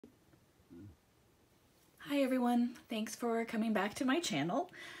Hi everyone, thanks for coming back to my channel.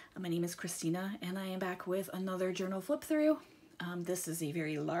 My name is Christina and I am back with another journal flip through. This is a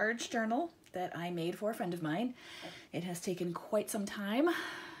very large journal that I made for a friend of mine. It has taken quite some time,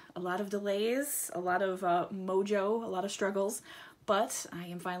 a lot of delays, a lot of mojo, a lot of struggles, but I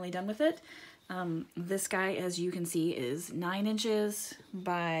am finally done with it. This guy, as you can see, is 9 inches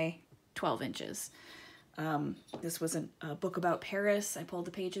by 12 inches. This was a book about Paris. I pulled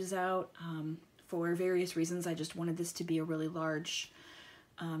the pages out. For various reasons, I just wanted this to be a really large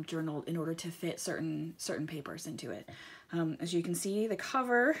journal in order to fit certain papers into it. As you can see, the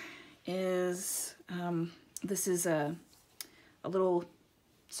cover is, this is a little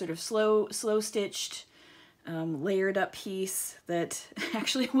sort of slow stitched, layered up piece that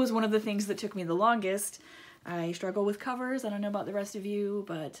actually was one of the things that took me the longest. I struggle with covers. I don't know about the rest of you,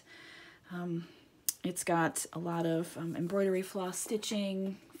 but it's got a lot of embroidery floss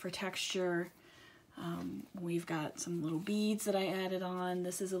stitching for texture. We've got some little beads that I added on.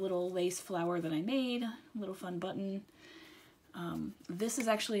 This is a little lace flower that I made, a little fun button. This is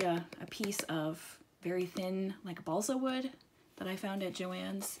actually a piece of very thin, like balsa wood that I found at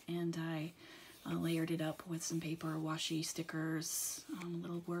Joann's, and I layered it up with some paper, washi stickers, a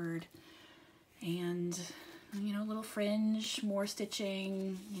little word, and, you know, little fringe, more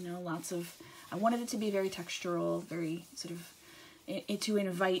stitching, you know, lots of, I wanted it to be very textural, very sort of, to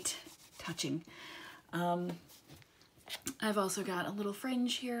invite touching. I've also got a little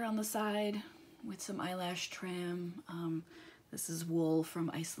fringe here on the side with some eyelash trim. This is wool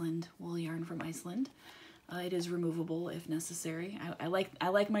from Iceland, wool yarn from Iceland. It is removable if necessary. I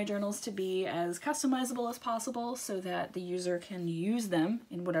like my journals to be as customizable as possible so that the user can use them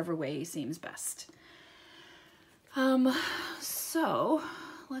in whatever way seems best. So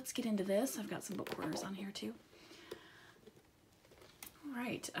let's get into this. I've got some book quarters on here too. All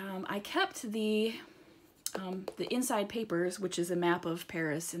right, I kept the inside papers, which is a map of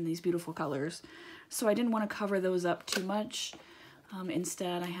Paris in these beautiful colors, so I didn't want to cover those up too much.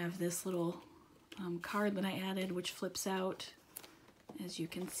 Instead, I have this little card that I added, which flips out, as you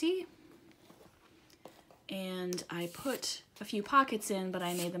can see. And I put a few pockets in, but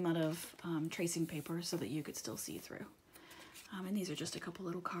I made them out of tracing paper so that you could still see through. And these are just a couple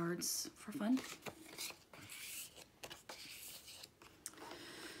little cards for fun.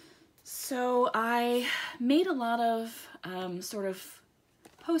 So I made a lot of sort of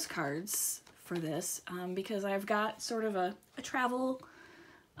postcards for this because I've got sort of a travel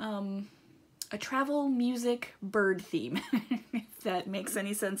music bird theme, if that makes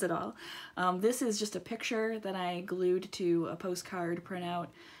any sense at all. This is just a picture that I glued to a postcard printout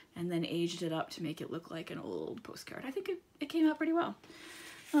and then aged it up to make it look like an old postcard. I think it came out pretty well.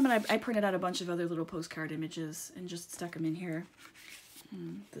 And I printed out a bunch of other little postcard images and just stuck them in here.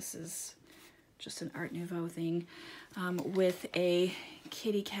 This is just an Art Nouveau thing with a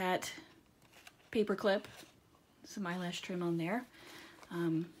kitty cat paper clip, some eyelash trim on there,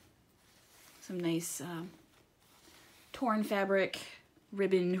 some nice torn fabric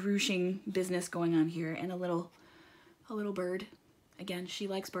ribbon ruching business going on here, and a little bird. Again, she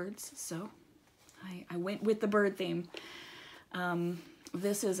likes birds, so I went with the bird theme.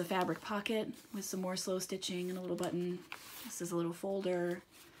 This is a fabric pocket with some more slow stitching and a little button. This is a little folder.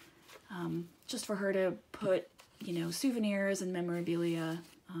 Just for her to put, you know, souvenirs and memorabilia,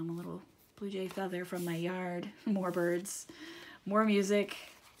 a little blue jay feather from my yard, more birds, more music,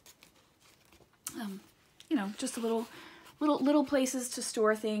 you know, just little places to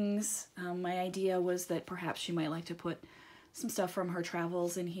store things. My idea was that perhaps she might like to put some stuff from her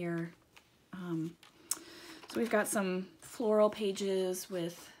travels in here. So we've got some floral pages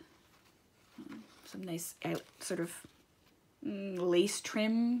with some nice sort of lace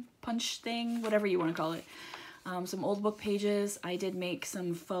trim punch thing, whatever you want to call it. Some old book pages. I did make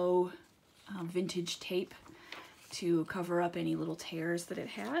some faux vintage tape to cover up any little tears that it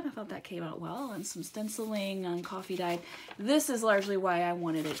had. I thought that came out well, and some stenciling on coffee dyed. This is largely why I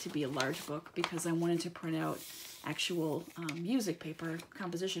wanted it to be a large book, because I wanted to print out actual music paper,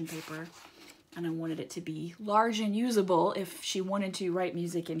 composition paper, and I wanted it to be large and usable if she wanted to write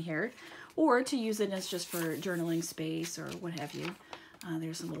music in here, or to use it as just for journaling space or what have you.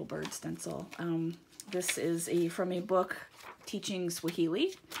 There's a little bird stencil. This is from a book, Teaching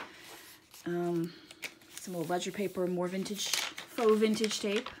Swahili. Some old ledger paper, more vintage, faux vintage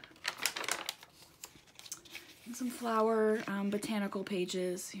tape. And some flower botanical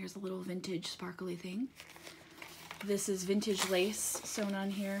pages. Here's a little vintage sparkly thing. This is vintage lace sewn on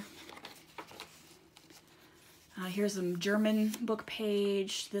here. Here's some German book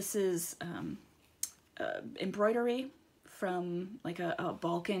page. This is embroidery from like a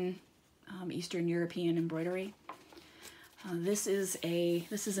Balkan Eastern European embroidery. This is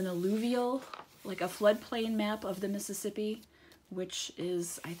an alluvial, like a floodplain map of the Mississippi, which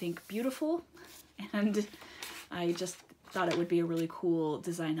is, I think, beautiful, and I just thought it would be a really cool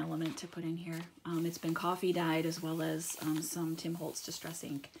design element to put in here. It's been coffee dyed as well as some Tim Holtz Distress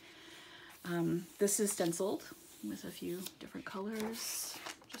ink. This is stenciled with a few different colors,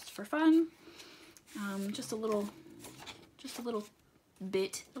 just for fun. Just a little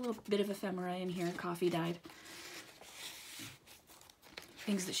bit of ephemera in here, coffee dyed.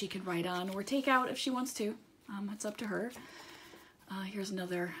 Things that she can write on or take out if she wants to. It's up to her. Here's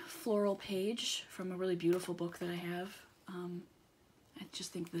another floral page from a really beautiful book that I have. I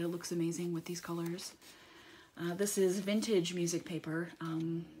just think that it looks amazing with these colors. This is vintage music paper,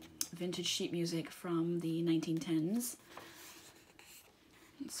 vintage sheet music from the 1910s.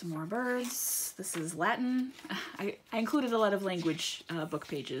 Some more birds. This is Latin. I included a lot of language book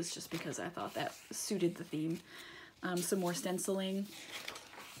pages just because I thought that suited the theme. Some more stenciling.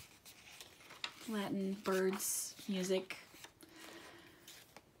 Latin, birds, music.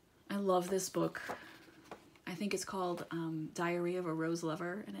 I love this book. I think it's called Diary of a Rose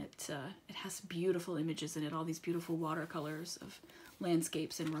Lover, and it has beautiful images in it, all these beautiful watercolors of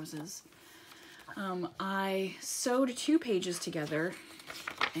landscapes and roses. I sewed 2 pages together,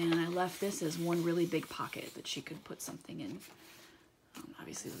 and I left this as one really big pocket that she could put something in.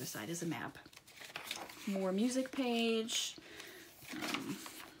 Obviously the other side is a map. More music page,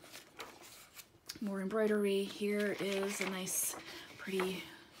 more embroidery. Here is a nice, pretty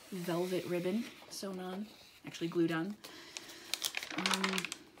velvet ribbon sewn on, actually glued on.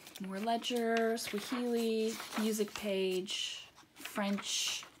 More ledger, Swahili, music page,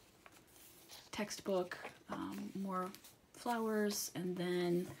 French textbook, more flowers, and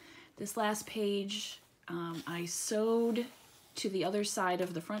then this last page I sewed to the other side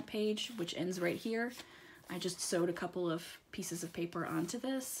of the front page, which ends right here. I just sewed a couple of pieces of paper onto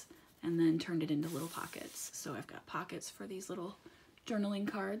this and then turned it into little pockets. So I've got pockets for these little journaling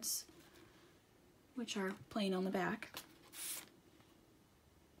cards, which are plain on the back.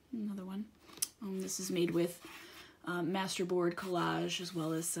 Another one. This is made with masterboard collage, as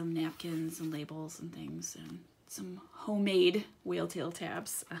well as some napkins and labels and things, and some homemade whale tail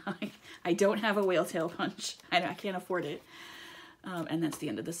tabs. I don't have a whale tail punch. I can't afford it. And that's the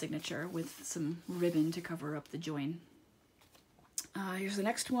end of the signature with some ribbon to cover up the join. Here's the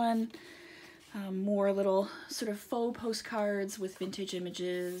next one. More little sort of faux postcards with vintage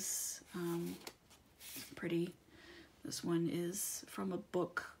images. Pretty. This one is from a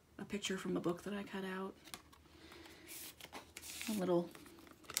book, a picture from a book that I cut out. Just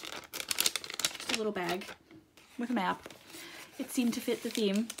a little bag with a map. It seemed to fit the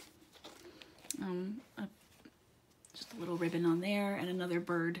theme. Just a little ribbon on there and another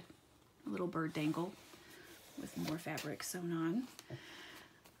bird, a little bird dangle with more fabric sewn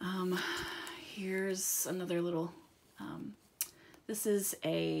on. Here's another little, this is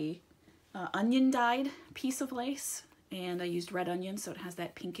a onion dyed piece of lace, and I used red onion, so it has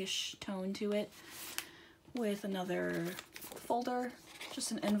that pinkish tone to it, with another folder,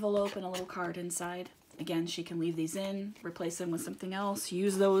 just an envelope and a little card inside. Again, she can leave these in, replace them with something else,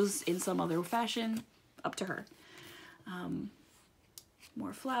 use those in some other fashion, up to her.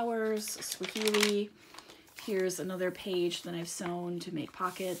 More flowers, Swahili. Here's another page that I've sewn to make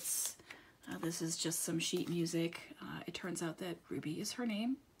pockets. This is just some sheet music. It turns out that Ruby is her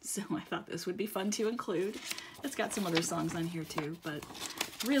name, so I thought this would be fun to include. It's got some other songs on here too, but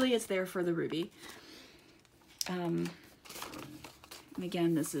really it's there for the Ruby. And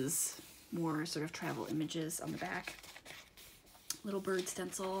again, this is more sort of travel images on the back. Little bird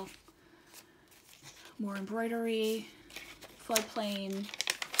stencil. More embroidery, floodplain.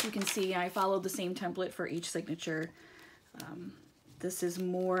 You can see I followed the same template for each signature. This is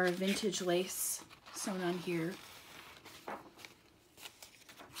more vintage lace sewn on here.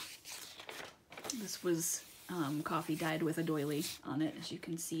 This was coffee dyed with a doily on it, as you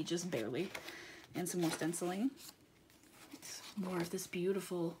can see, just barely. And some more stenciling. It's more of this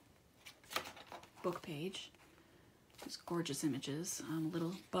beautiful book page. Just gorgeous images. A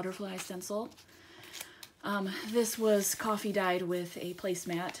little butterfly stencil. This was coffee dyed with a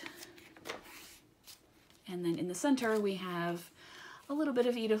placemat. And then in the center we have a little bit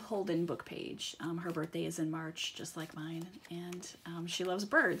of Edith Holden book page. Her birthday is in March, just like mine, and she loves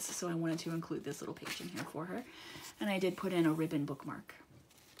birds, so I wanted to include this little page in here for her. And I did put in a ribbon bookmark.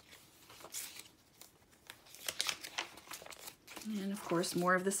 And of course,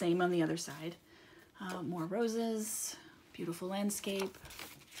 more of the same on the other side. More roses, beautiful landscape.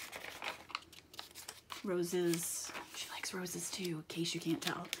 Roses, she likes roses too, in case you can't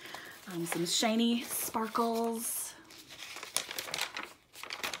tell. Some shiny sparkles.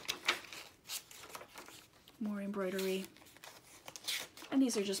 More embroidery. And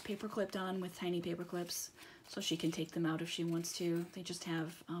these are just paper clipped on with tiny paper clips, so she can take them out if she wants to. They just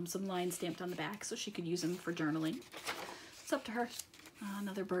have some lines stamped on the back, so she could use them for journaling. It's up to her.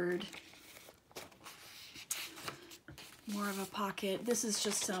 Another bird. More of a pocket. This is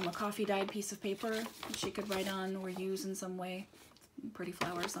just a coffee dyed piece of paper that she could write on or use in some way. Pretty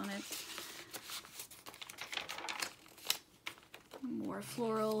flowers on it. More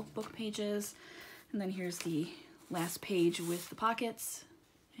floral book pages. And then here's the last page with the pockets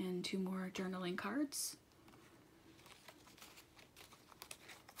and 2 more journaling cards.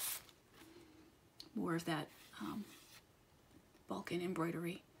 More of that Balkan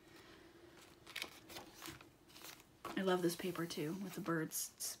embroidery. I love this paper too with the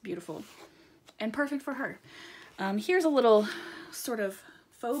birds. It's beautiful and perfect for her. Here's a little sort of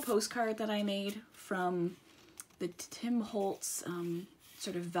faux postcard that I made from the Tim Holtz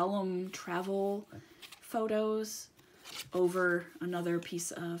sort of vellum travel photos over another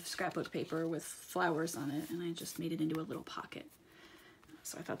piece of scrapbook paper with flowers on it, and I just made it into a little pocket.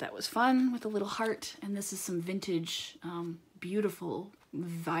 So I thought that was fun with a little heart, and this is some vintage, beautiful,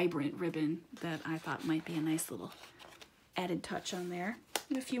 vibrant ribbon that I thought might be a nice little added touch on there.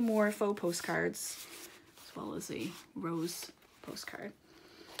 And a few more faux postcards, as well as a rose postcard.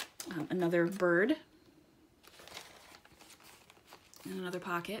 Another bird. And another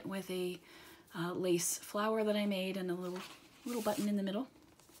pocket with a lace flower that I made and a little button in the middle.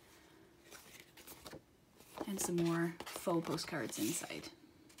 And some more faux postcards inside.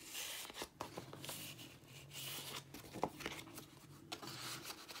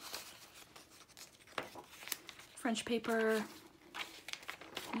 French paper,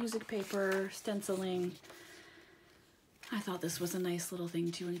 music paper, stenciling. I thought this was a nice little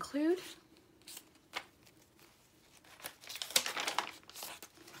thing to include.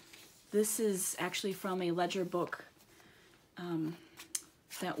 This is actually from a ledger book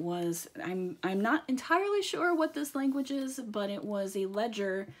that was, I'm not entirely sure what this language is, but it was a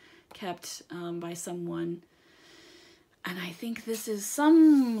ledger kept by someone. And I think this is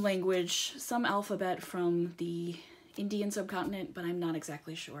some language, some alphabet from the Indian subcontinent, but I'm not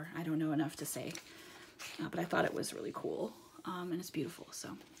exactly sure. I don't know enough to say. But I thought it was really cool, and it's beautiful.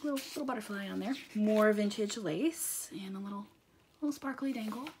 So little butterfly on there. More vintage lace and a little sparkly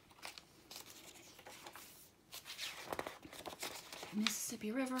dangle.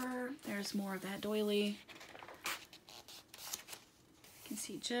 Mississippi River. There's more of that doily. You can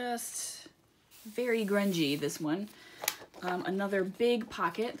see just very grungy, this one. Another big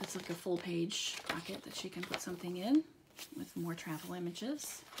pocket that's like a full page pocket that she can put something in with more travel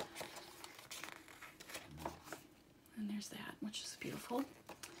images. And there's that, which is beautiful.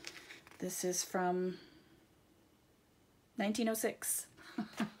 This is from 1906.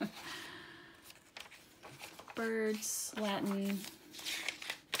 Birds, Latin,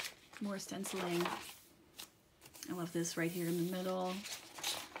 more stenciling. I love this right here in the middle.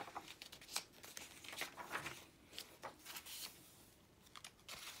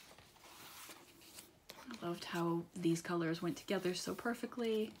 I loved how these colors went together so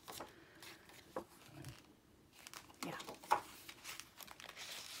perfectly. Yeah.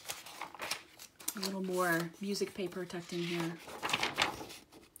 A little more music paper tucked in here.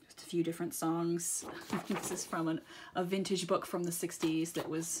 Just a few different songs. This is from a vintage book from the 60s that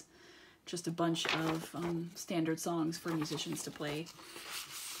was just a bunch of standard songs for musicians to play.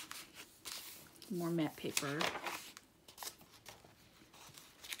 More matte paper.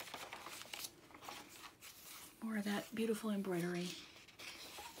 More of that beautiful embroidery.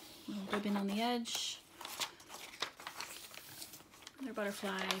 Little ribbon on the edge. Another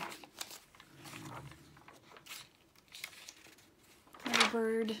butterfly. Another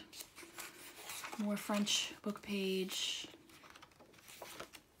bird. More French book page.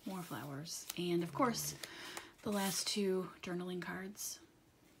 More flowers. And of course, the last 2 journaling cards.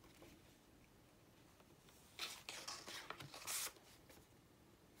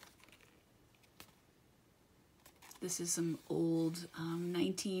 This is some old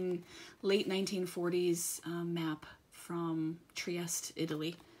late 1940s map from Trieste,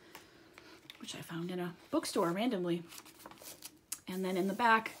 Italy, which I found in a bookstore randomly. And then in the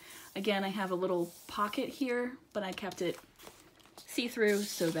back, again, I have a little pocket here, but I kept it see-through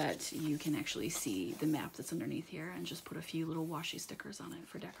so that you can actually see the map that's underneath here, and just put a few little washi stickers on it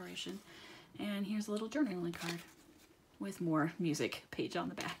for decoration. And here's a little journaling card with more music page on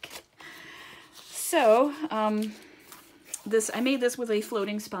the back. So, I made this with a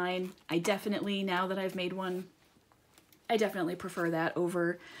floating spine. I definitely, now that I've made one, I definitely prefer that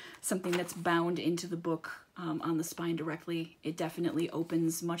over something that's bound into the book on the spine directly. It definitely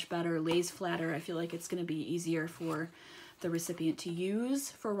opens much better, lays flatter. I feel like it's going to be easier for the recipient to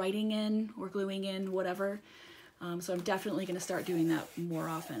use for writing in or gluing in, whatever. So I'm definitely going to start doing that more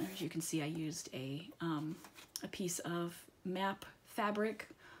often. As you can see, I used a piece of map fabric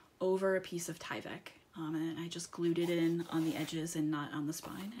over a piece of Tyvek. And I just glued it in on the edges and not on the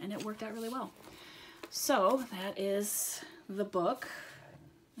spine, and it worked out really well. So that is the book.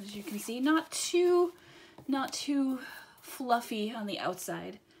 As you can see, not too fluffy on the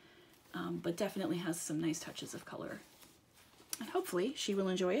outside, but definitely has some nice touches of color. And hopefully she will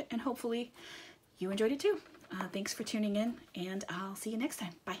enjoy it, and hopefully you enjoyed it too. Thanks for tuning in, and I'll see you next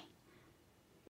time. Bye.